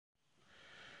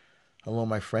Hello,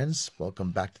 my friends. Welcome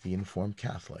back to the Informed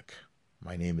Catholic.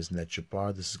 My name is Ned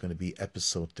Jabbar. This is going to be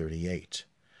episode 38.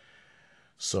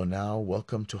 So now,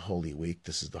 welcome to Holy Week.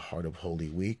 This is the heart of Holy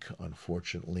Week.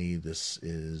 Unfortunately, this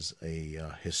is a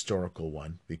historical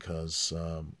one because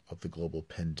of the global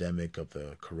pandemic of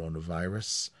the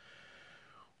coronavirus.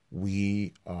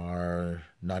 We are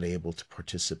not able to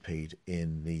participate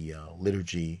in the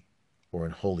liturgy or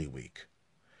in Holy Week.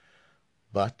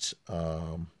 But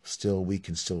still, we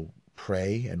can still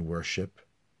pray and worship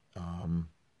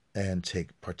and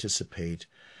participate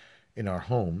in our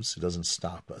homes. It doesn't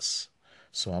stop us.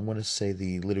 So I'm going to say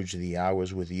the Liturgy of the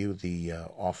Hours with you, the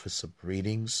Office of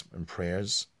Readings and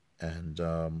Prayers, and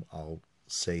I'll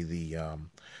say the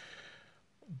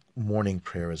morning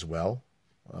prayer as well.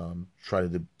 Try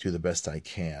to do the best I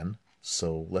can.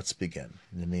 So let's begin.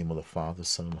 In the name of the Father,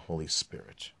 Son, and the Holy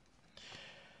Spirit.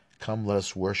 Come, let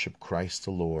us worship Christ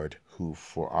the Lord, who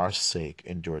for our sake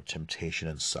endured temptation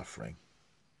and suffering.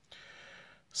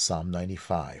 Psalm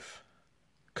 95.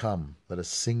 Come, let us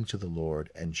sing to the Lord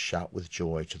and shout with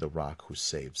joy to the rock who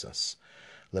saves us.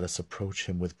 Let us approach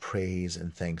him with praise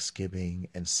and thanksgiving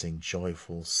and sing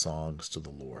joyful songs to the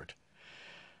Lord.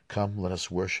 Come, let us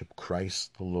worship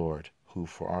Christ the Lord, who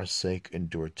for our sake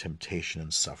endured temptation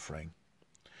and suffering.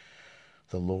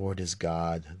 The Lord is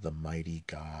God, the mighty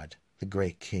God, the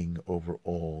great King over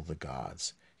all the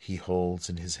gods. He holds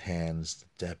in his hands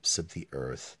the depths of the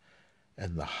earth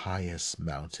and the highest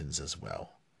mountains as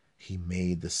well. He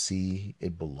made the sea,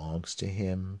 it belongs to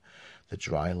him, the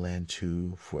dry land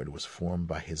too, for it was formed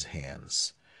by his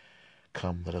hands.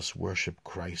 Come, let us worship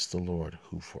Christ the Lord,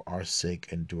 who for our sake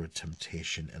endured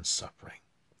temptation and suffering.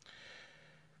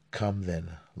 Come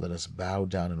then, let us bow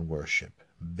down and worship,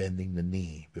 bending the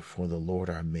knee before the Lord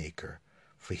our Maker,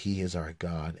 for he is our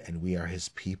God, and we are his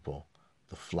people,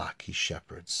 the flock he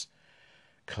shepherds.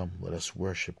 Come, let us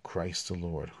worship Christ the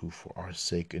Lord, who for our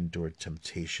sake endured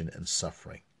temptation and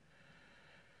suffering.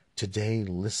 Today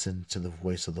listen to the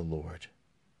voice of the Lord.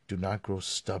 Do not grow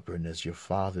stubborn as your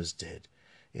fathers did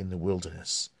in the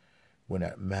wilderness, when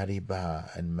at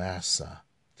Meribah and Massah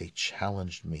they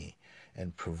challenged me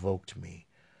and provoked me,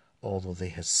 although they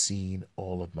had seen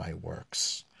all of my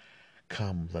works.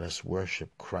 Come, let us worship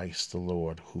Christ the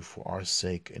Lord, who for our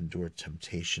sake endured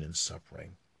temptation and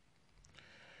suffering.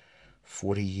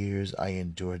 40 years I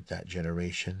endured that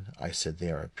generation. I said, they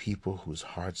are a people whose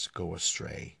hearts go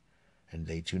astray, and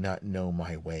they do not know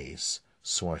my ways.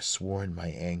 So I swore in my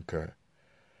anger,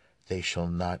 they shall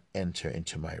not enter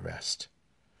into my rest.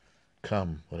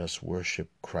 Come, let us worship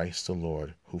Christ the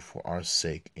Lord, who for our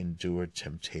sake endured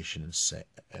temptation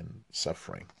and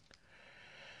suffering.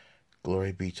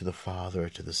 Glory be to the Father,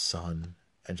 to the Son,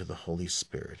 and to the Holy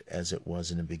Spirit, as it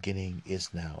was in the beginning,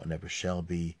 is now, and ever shall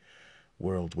be,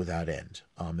 world without end.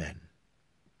 Amen.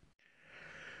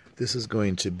 This is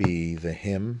going to be the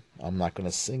hymn. I'm not going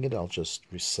to sing it, I'll just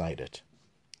recite it.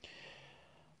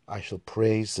 I shall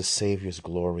praise the Saviour's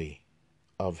glory,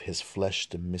 of his flesh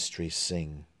the mystery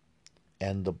sing,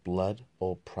 and the blood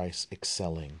all price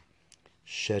excelling,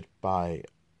 shed by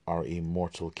our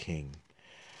immortal King.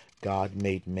 God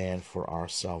made man for our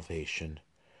salvation,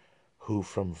 who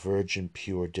from Virgin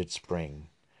pure did spring,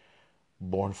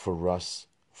 born for us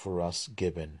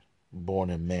given,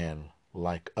 born a man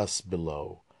like us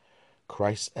below,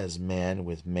 Christ as man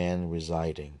with man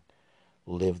residing,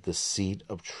 lived the seed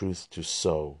of truth to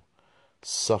sow,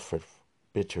 suffered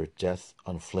bitter death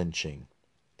unflinching,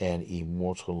 and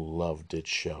immortal love did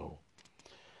show.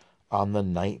 On the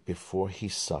night before he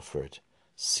suffered,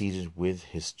 seated with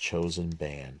his chosen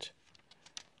band,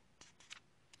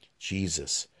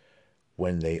 Jesus,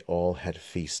 when they all had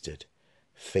feasted,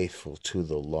 faithful to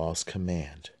the law's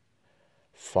command,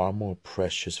 far more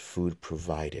precious food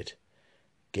provided,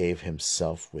 gave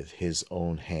himself with his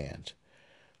own hand.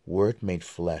 Word made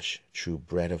flesh, true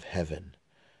bread of heaven,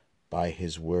 by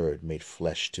his word made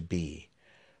flesh to be.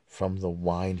 From the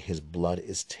wine his blood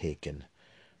is taken,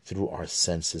 through our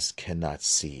senses cannot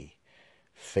see.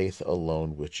 Faith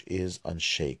alone, which is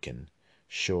unshaken,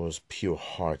 shows pure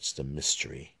hearts the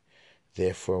mystery.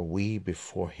 Therefore we,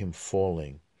 before him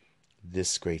falling,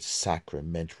 this great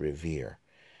sacrament revere.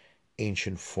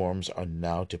 Ancient forms are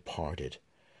now departed,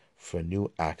 for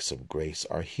new acts of grace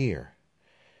are here.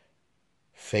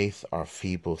 Faith, our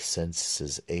feeble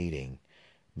senses aiding,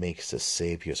 makes the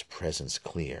Saviour's presence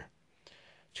clear.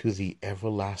 To the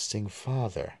everlasting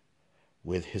Father,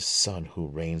 with his Son who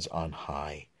reigns on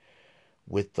high,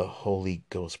 with the Holy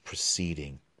Ghost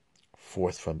proceeding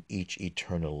forth from each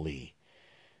eternally,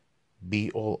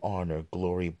 be all honor,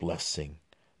 glory, blessing,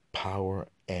 power,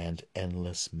 and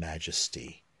endless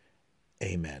majesty.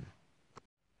 Amen.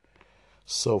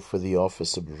 So for the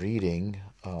office of reading,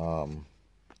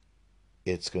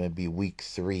 it's going to be week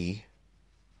 3,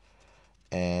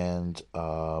 and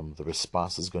the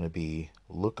response is going to be,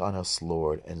 "Look on us,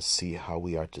 Lord, and see how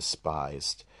we are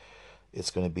despised."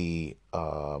 It's going to be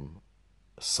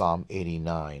Psalm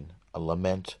 89, a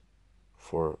lament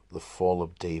for the fall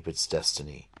of David's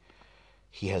destiny.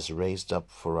 He has raised up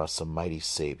for us a mighty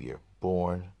Savior,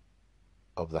 born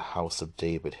of the house of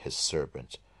David, his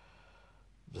servant.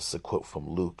 This is a quote from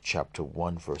Luke chapter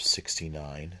 1, verse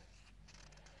 69.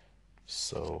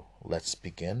 So let's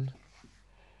begin.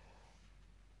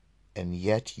 "And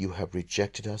yet you have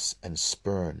rejected us and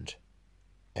spurned,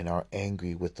 and are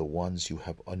angry with the ones you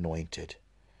have anointed.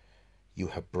 You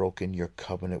have broken your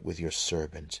covenant with your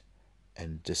servant,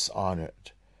 and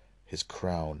dishonored his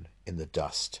crown in the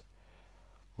dust.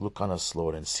 Look on us,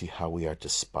 Lord, and see how we are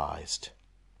despised.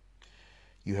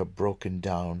 You have broken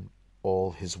down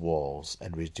all his walls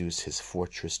and reduced his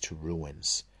fortress to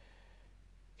ruins.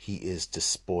 He is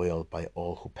despoiled by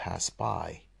all who pass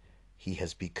by. He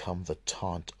has become the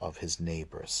taunt of his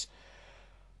neighbors.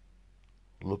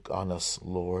 Look on us,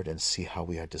 Lord, and see how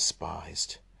we are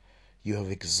despised. You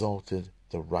have exalted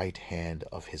the right hand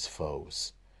of his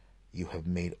foes. You have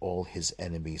made all his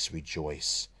enemies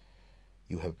rejoice.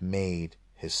 You have made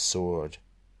his sword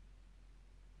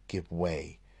give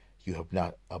way. You have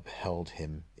not upheld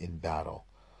him in battle.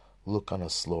 Look on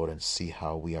us, Lord, and see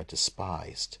how we are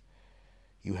despised.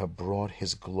 You have brought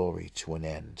his glory to an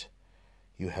end.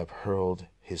 You have hurled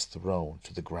his throne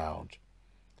to the ground.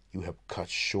 You have cut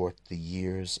short the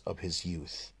years of his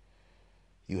youth.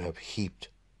 You have heaped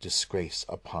disgrace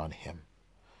upon him.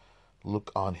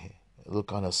 Look on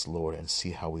us, Lord, and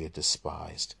see how we are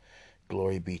despised.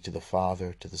 Glory be to the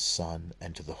Father, to the Son,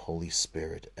 and to the Holy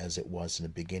Spirit, as it was in the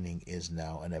beginning, is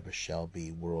now, and ever shall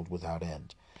be, world without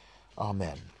end.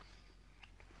 Amen."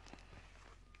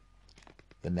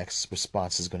 The next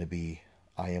response is going to be,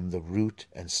 "I am the root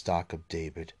and stock of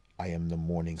David. I am the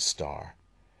morning star."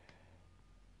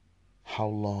 How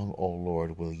long, O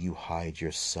Lord, will you hide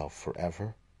yourself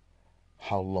forever?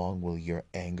 How long will your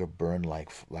anger burn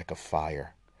like a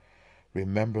fire?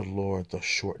 Remember, Lord, the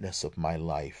shortness of my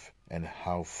life, and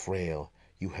how frail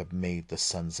you have made the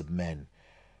sons of men.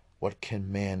 What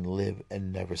can man live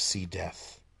and never see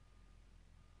death?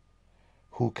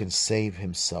 Who can save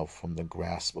himself from the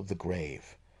grasp of the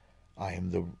grave? I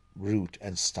am the root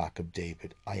and stock of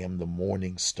David. I am the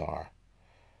morning star.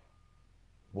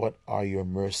 Where are your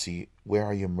mercies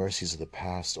of the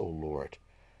past, O Lord,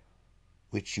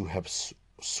 which you have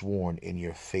sworn in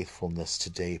your faithfulness to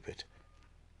David?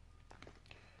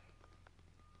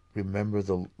 Remember,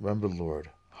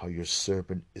 Lord, how your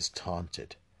servant is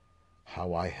taunted,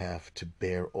 how I have to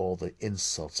bear all the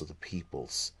insults of the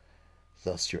peoples.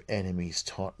 Thus your enemies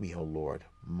taunt me, O Lord,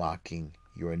 mocking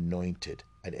your anointed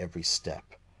at every step.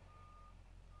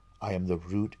 I am the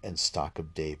root and stock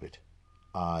of David.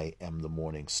 I am the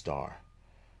morning star.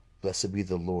 Blessed be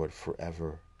the Lord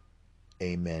forever.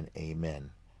 Amen,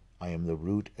 amen. I am the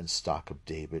root and stock of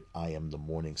David. I am the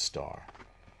morning star.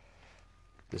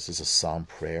 This is a psalm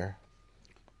prayer.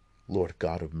 Lord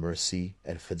God of mercy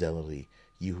and fidelity,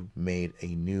 you made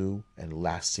a new and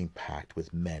lasting pact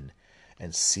with men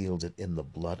and sealed it in the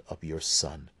blood of your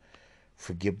Son.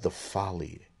 Forgive the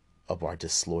folly of our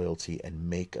disloyalty and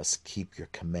make us keep your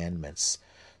commandments,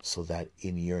 so that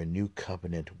in your new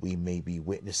covenant we may be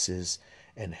witnesses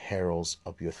and heralds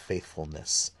of your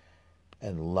faithfulness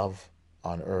and love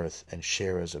on earth and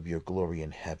sharers of your glory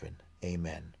in heaven.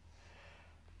 Amen.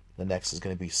 The next is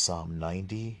going to be Psalm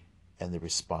 90, and the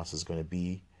response is going to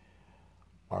be,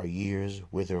 "Our years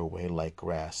wither away like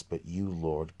grass, but you,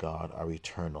 Lord God, are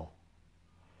eternal."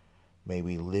 May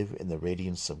we live in the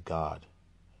radiance of God.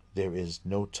 There is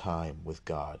no time with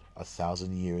God.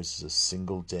 1,000 years is a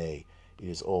single day. It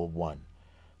is all one.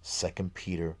 2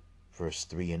 Peter verse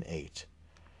 3 and 8.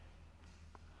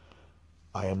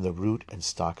 I am the root and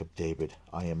stock of David.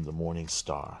 I am the morning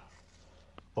star.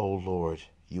 O Lord,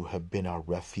 you have been our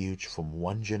refuge from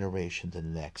one generation to the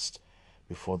next,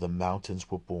 before the mountains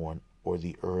were born, or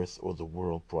the earth or the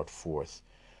world brought forth.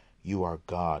 You are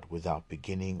God without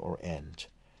beginning or end.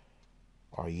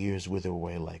 Our years wither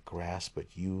away like grass,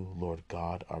 but you, Lord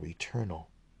God, are eternal.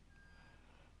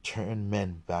 Turn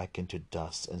men back into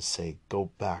dust and say, "Go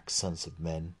back, sons of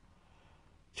men."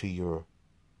 To your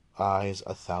eyes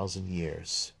 1,000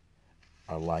 years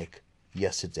are like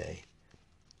yesterday,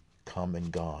 come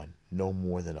and gone, no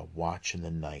more than a watch in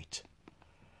the night.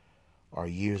 Our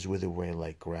years wither away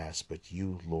like grass, but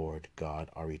you, Lord God,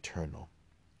 are eternal.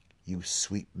 You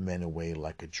sweep men away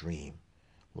like a dream,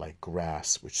 like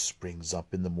grass which springs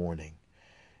up in the morning.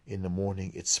 In the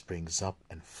morning it springs up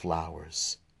and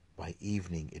flowers. By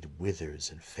evening it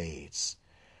withers and fades.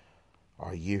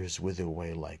 Our years wither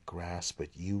away like grass, but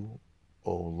you,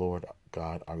 O Lord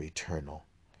God, are eternal.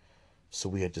 So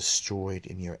we are destroyed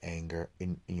in your anger,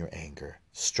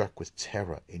 struck with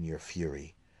terror in your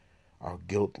fury. Our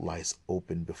guilt lies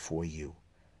open before you,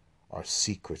 our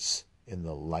secrets in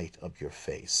the light of your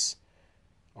face.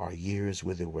 Our years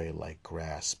wither away like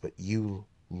grass, but you,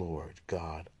 Lord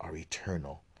God, are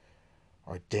eternal.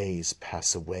 Our days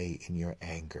pass away in your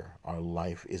anger. Our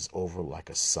life is over like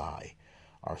a sigh.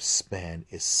 Our span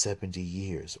is 70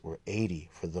 years, or 80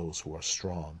 for those who are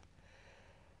strong.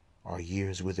 Our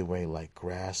years wither away like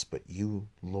grass, but you,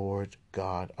 Lord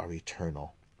God, are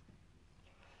eternal.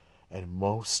 And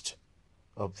most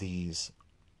of these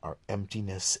are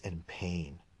emptiness and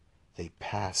pain. They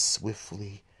pass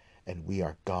swiftly, and we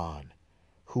are gone.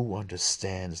 Who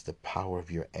understands the power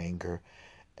of your anger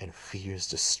and fears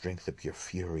the strength of your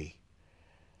fury?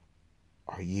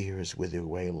 Our years wither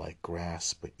away like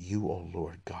grass, but you, O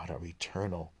Lord God, are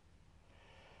eternal.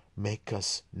 Make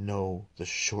us know the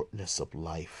shortness of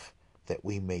life, that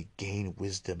we may gain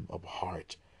wisdom of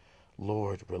heart.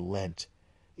 Lord, relent.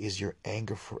 Is your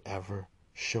anger forever?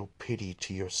 Show pity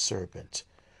to your servant.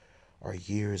 Our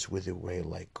years wither away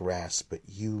like grass, but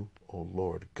you, O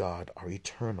Lord God, are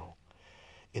eternal.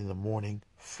 In the morning,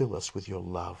 fill us with your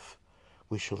love.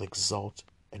 We shall exult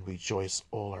and rejoice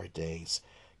all our days.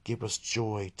 Give us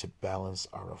joy to balance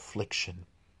our affliction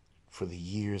for the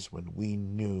years when we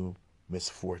knew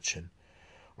misfortune.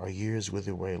 Our years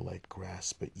wither away like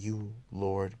grass, but you,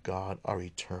 Lord God, are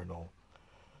eternal.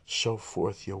 Show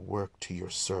forth your work to your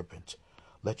servant.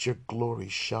 Let your glory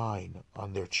shine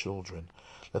on their children.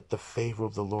 Let the favor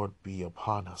of the Lord be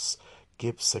upon us.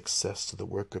 Give success to the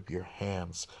work of your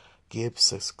hands. Give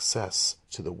success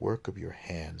to the work of your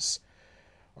hands.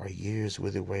 Our years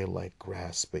wither away like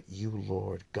grass, but you,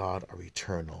 Lord God, are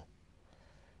eternal.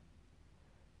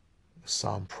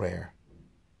 Psalm prayer.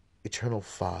 Eternal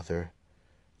Father,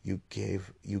 you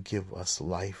give us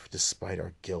life despite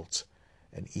our guilt,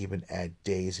 and even add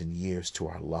days and years to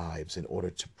our lives in order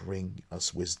to bring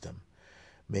us wisdom.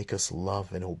 Make us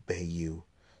love and obey you,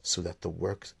 so that the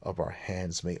work of our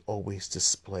hands may always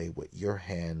display what your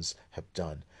hands have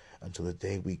done, until the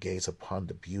day we gaze upon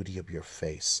the beauty of your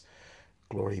face.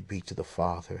 Glory be to the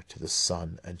Father, to the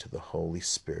Son, and to the Holy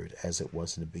Spirit, as it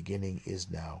was in the beginning, is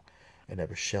now, and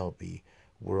ever shall be,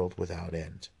 world without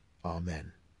end.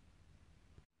 Amen.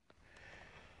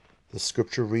 The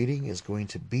scripture reading is going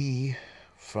to be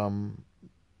from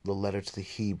the letter to the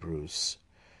Hebrews,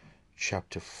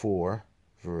 chapter 4,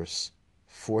 verse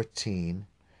 14,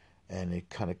 and it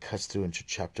kind of cuts through into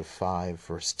chapter 5,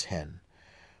 verse 10.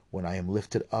 When I am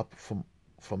lifted up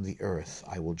from the earth,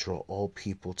 I will draw all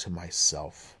people to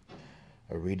myself.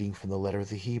 A reading from the letter of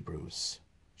the Hebrews.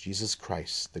 Jesus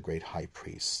Christ, the great high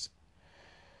priest.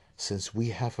 Since we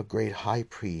have a great high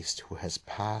priest who has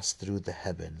passed through the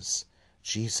heavens,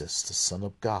 Jesus, the Son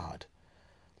of God,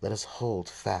 let us hold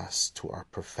fast to our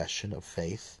profession of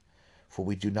faith, for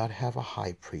we do not have a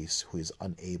high priest who is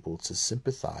unable to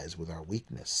sympathize with our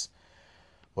weakness,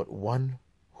 but one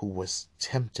who was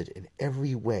tempted in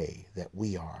every way that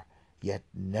we are, yet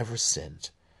never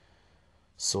sinned.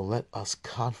 So let us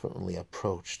confidently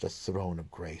approach the throne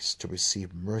of grace to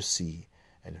receive mercy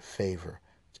and favor,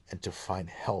 and to find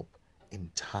help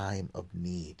in time of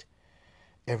need.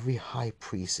 Every high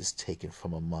priest is taken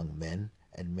from among men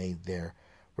and made their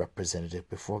representative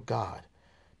before God,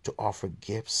 to offer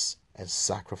gifts and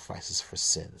sacrifices for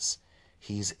sins.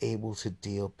 He is able to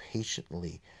deal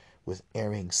patiently with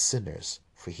erring sinners,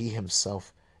 for he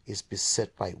himself is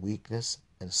beset by weakness,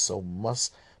 and so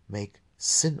must make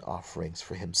sin offerings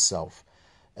for himself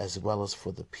as well as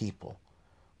for the people.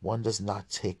 One does not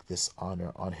take this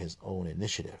honor on his own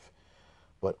initiative,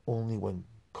 but only when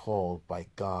called by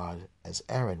God, as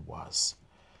Aaron was.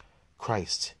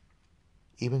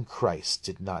 Even Christ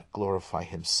did not glorify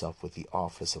himself with the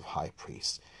office of high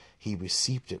priest. He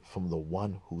received it from the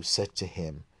one who said to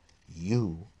him,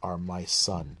 "You are my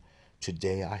son.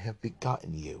 Today I have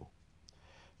begotten you."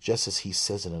 Just as he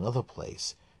says in another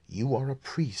place, "You are a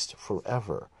priest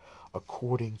forever,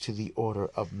 according to the order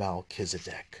of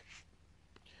Melchizedek."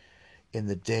 In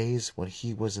the days when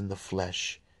he was in the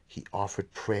flesh, he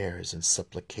offered prayers and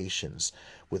supplications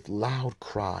with loud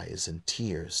cries and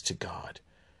tears to God,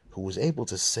 who was able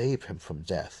to save him from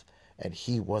death, and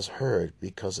he was heard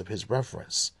because of his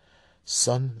reverence.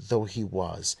 Son though he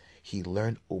was, he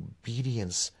learned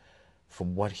obedience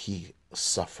from what he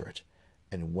suffered,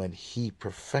 and when he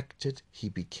perfected, he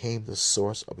became the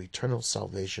source of eternal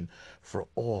salvation for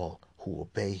all who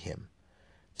obey him.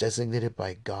 designated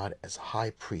by God as high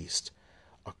priest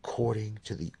according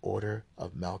to the order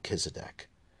of Melchizedek.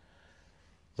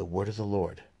 The word of the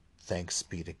Lord. Thanks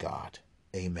be to God.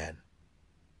 Amen.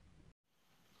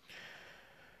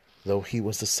 Though he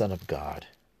was the Son of God,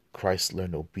 Christ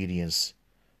learned obedience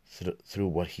through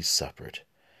what he suffered.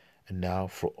 And now,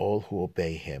 for all who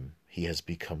obey him, he has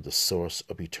become the source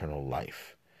of eternal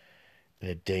life. In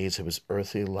the days of his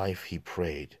earthly life, he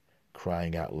prayed,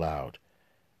 crying out loud,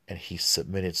 and he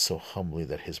submitted so humbly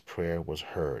that his prayer was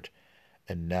heard.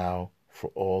 And now, for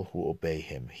all who obey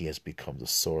him, he has become the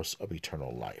source of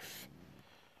eternal life.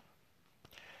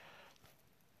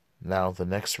 Now, the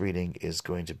next reading is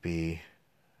going to be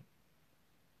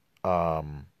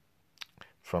from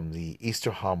the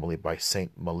Easter homily by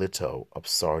Saint Melito of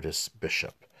Sardis,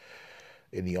 Bishop.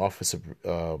 In the office of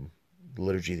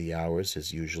Liturgy of the Hours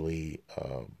is usually,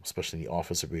 especially in the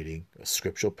office of reading, a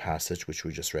scriptural passage, which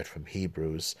we just read from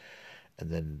Hebrews, and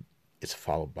then it's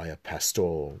followed by a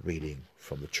pastoral reading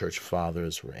from the Church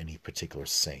Fathers or any particular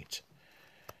saint.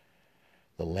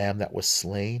 The Lamb that was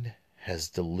slain has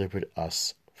delivered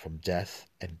us from death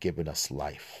and given us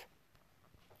life.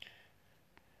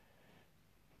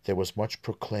 There was much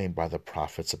proclaimed by the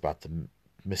prophets about the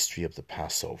mystery of the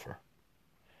Passover.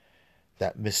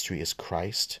 That mystery is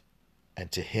Christ,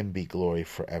 and to him be glory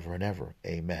forever and ever.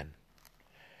 Amen.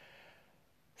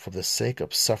 For the sake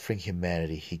of suffering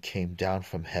humanity, he came down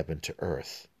from heaven to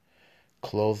earth,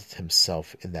 clothed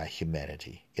himself in that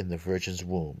humanity, in the Virgin's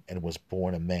womb, and was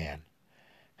born a man.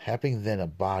 Having then a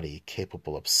body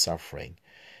capable of suffering,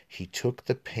 he took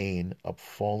the pain of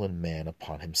fallen man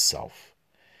upon himself.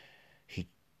 He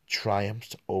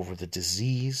triumphed over the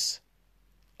disease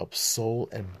of soul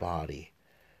and body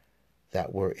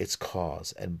that were its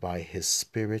cause, and by his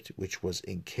spirit, which was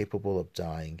incapable of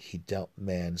dying, he dealt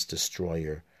man's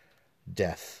destroyer,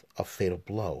 death, a fatal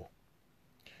blow.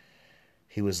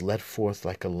 He was led forth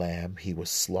like a lamb, he was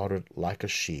slaughtered like a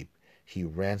sheep. He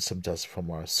ransomed us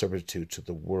from our servitude to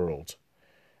the world,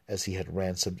 as he had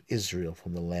ransomed Israel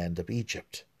from the land of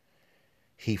Egypt.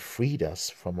 He freed us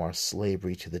from our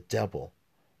slavery to the devil,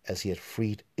 as he had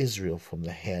freed Israel from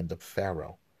the hand of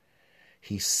Pharaoh.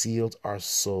 He sealed our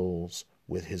souls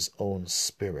with his own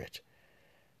spirit,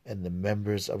 and the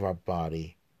members of our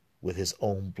body with his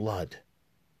own blood.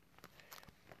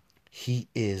 He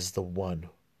is the one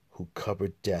who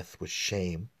covered death with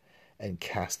shame and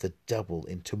cast the devil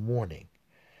into mourning.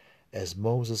 As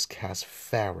Moses cast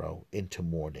Pharaoh into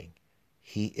mourning,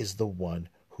 he is the one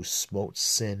who smote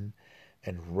sin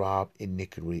and robbed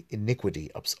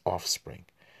iniquity of offspring,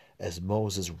 as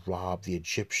Moses robbed the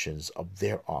Egyptians of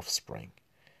their offspring.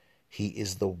 He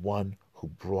is the one who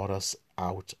brought us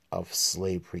out of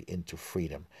slavery into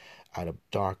freedom, out of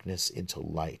darkness into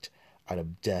light, out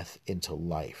of death into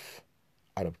life,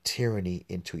 out of tyranny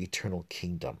into eternal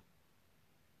kingdom,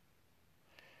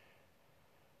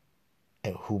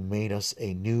 and who made us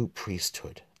a new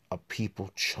priesthood, a people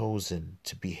chosen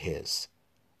to be his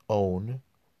own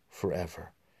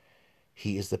forever.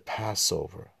 He is the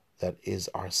Passover that is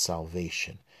our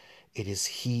salvation. It is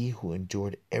he who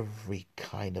endured every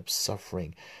kind of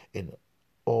suffering in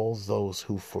all those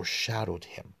who foreshadowed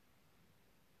him.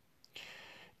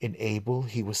 In Abel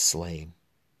he was slain,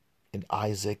 in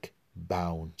Isaac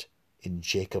bound, in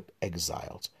Jacob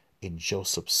exiled, in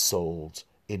Joseph sold,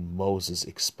 in Moses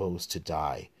exposed to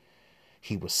die.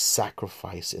 He was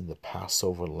sacrificed in the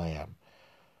Passover lamb,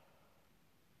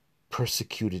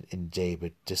 persecuted in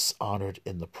David, dishonored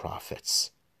in the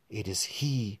prophets. It is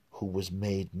he who was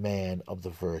made man of the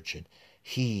Virgin,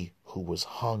 he who was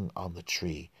hung on the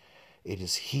tree. It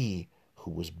is he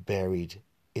who was buried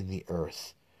in the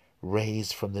earth,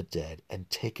 raised from the dead, and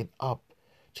taken up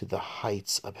to the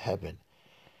heights of heaven.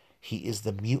 He is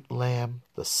the mute lamb,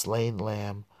 the slain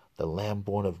lamb, the lamb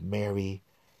born of Mary,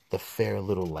 the fair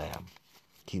little lamb.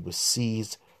 He was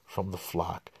seized from the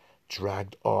flock,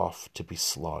 dragged off to be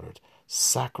slaughtered,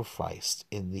 sacrificed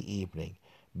in the evening,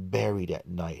 buried at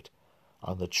night.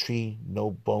 On the tree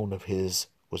no bone of his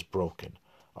was broken.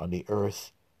 In the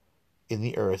earth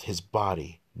his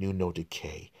body knew no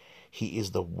decay. He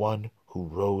is the one who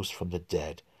rose from the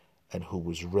dead, and who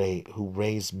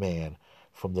raised man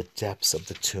from the depths of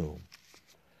the tomb.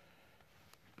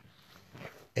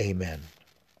 Amen.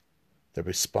 The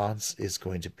response is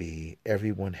going to be,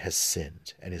 everyone has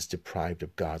sinned and is deprived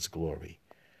of God's glory.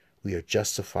 We are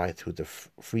justified through the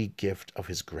free gift of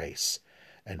his grace,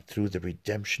 and through the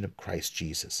redemption of Christ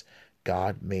Jesus.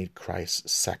 God made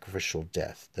Christ's sacrificial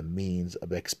death the means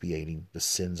of expiating the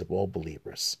sins of all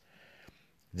believers.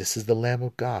 This is the Lamb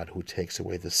of God who takes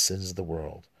away the sins of the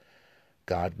world.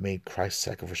 God made Christ's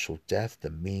sacrificial death the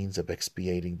means of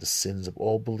expiating the sins of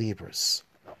all believers.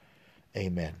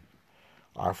 Amen.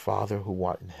 Our Father, who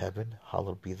art in heaven,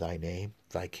 hallowed be thy name.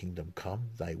 Thy kingdom come,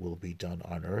 thy will be done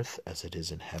on earth as it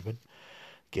is in heaven.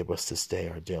 Give us this day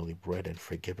our daily bread, and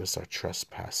forgive us our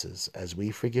trespasses, as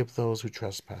we forgive those who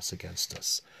trespass against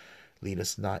us. Lead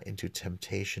us not into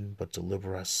temptation, but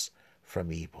deliver us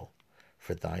from evil.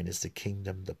 For thine is the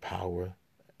kingdom, the power,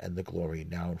 and the glory,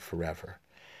 now and forever.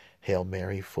 Hail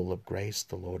Mary, full of grace,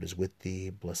 the Lord is with thee.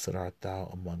 Blessed art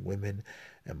thou among women,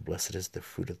 and blessed is the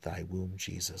fruit of thy womb,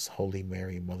 Jesus. Holy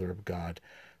Mary, Mother of God,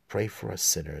 pray for us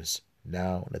sinners,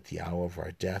 now and at the hour of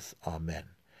our death. Amen.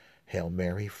 Hail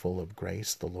Mary, full of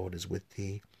grace, the Lord is with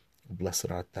thee. Blessed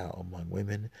art thou among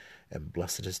women, and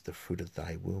blessed is the fruit of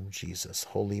thy womb, Jesus.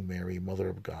 Holy Mary, Mother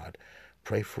of God,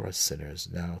 pray for us sinners,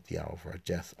 now at the hour of our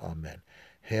death. Amen.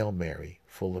 Hail Mary,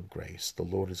 full of grace, the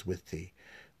Lord is with thee.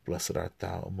 Blessed art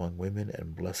thou among women,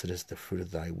 and blessed is the fruit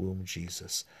of thy womb,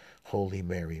 Jesus. Holy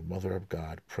Mary, Mother of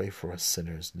God, pray for us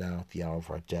sinners, now at the hour of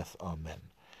our death. Amen.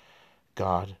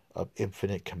 God of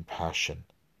infinite compassion,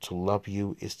 to love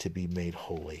you is to be made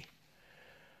holy.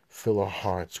 Fill our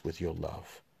hearts with your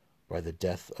love. By the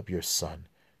death of your Son,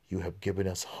 you have given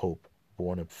us hope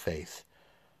born of faith.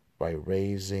 By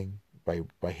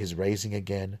his raising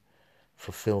again,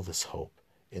 fulfill this hope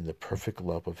in the perfect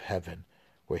love of heaven,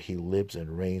 where he lives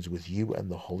and reigns with you and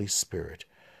the Holy Spirit,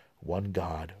 one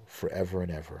God, forever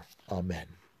and ever. Amen.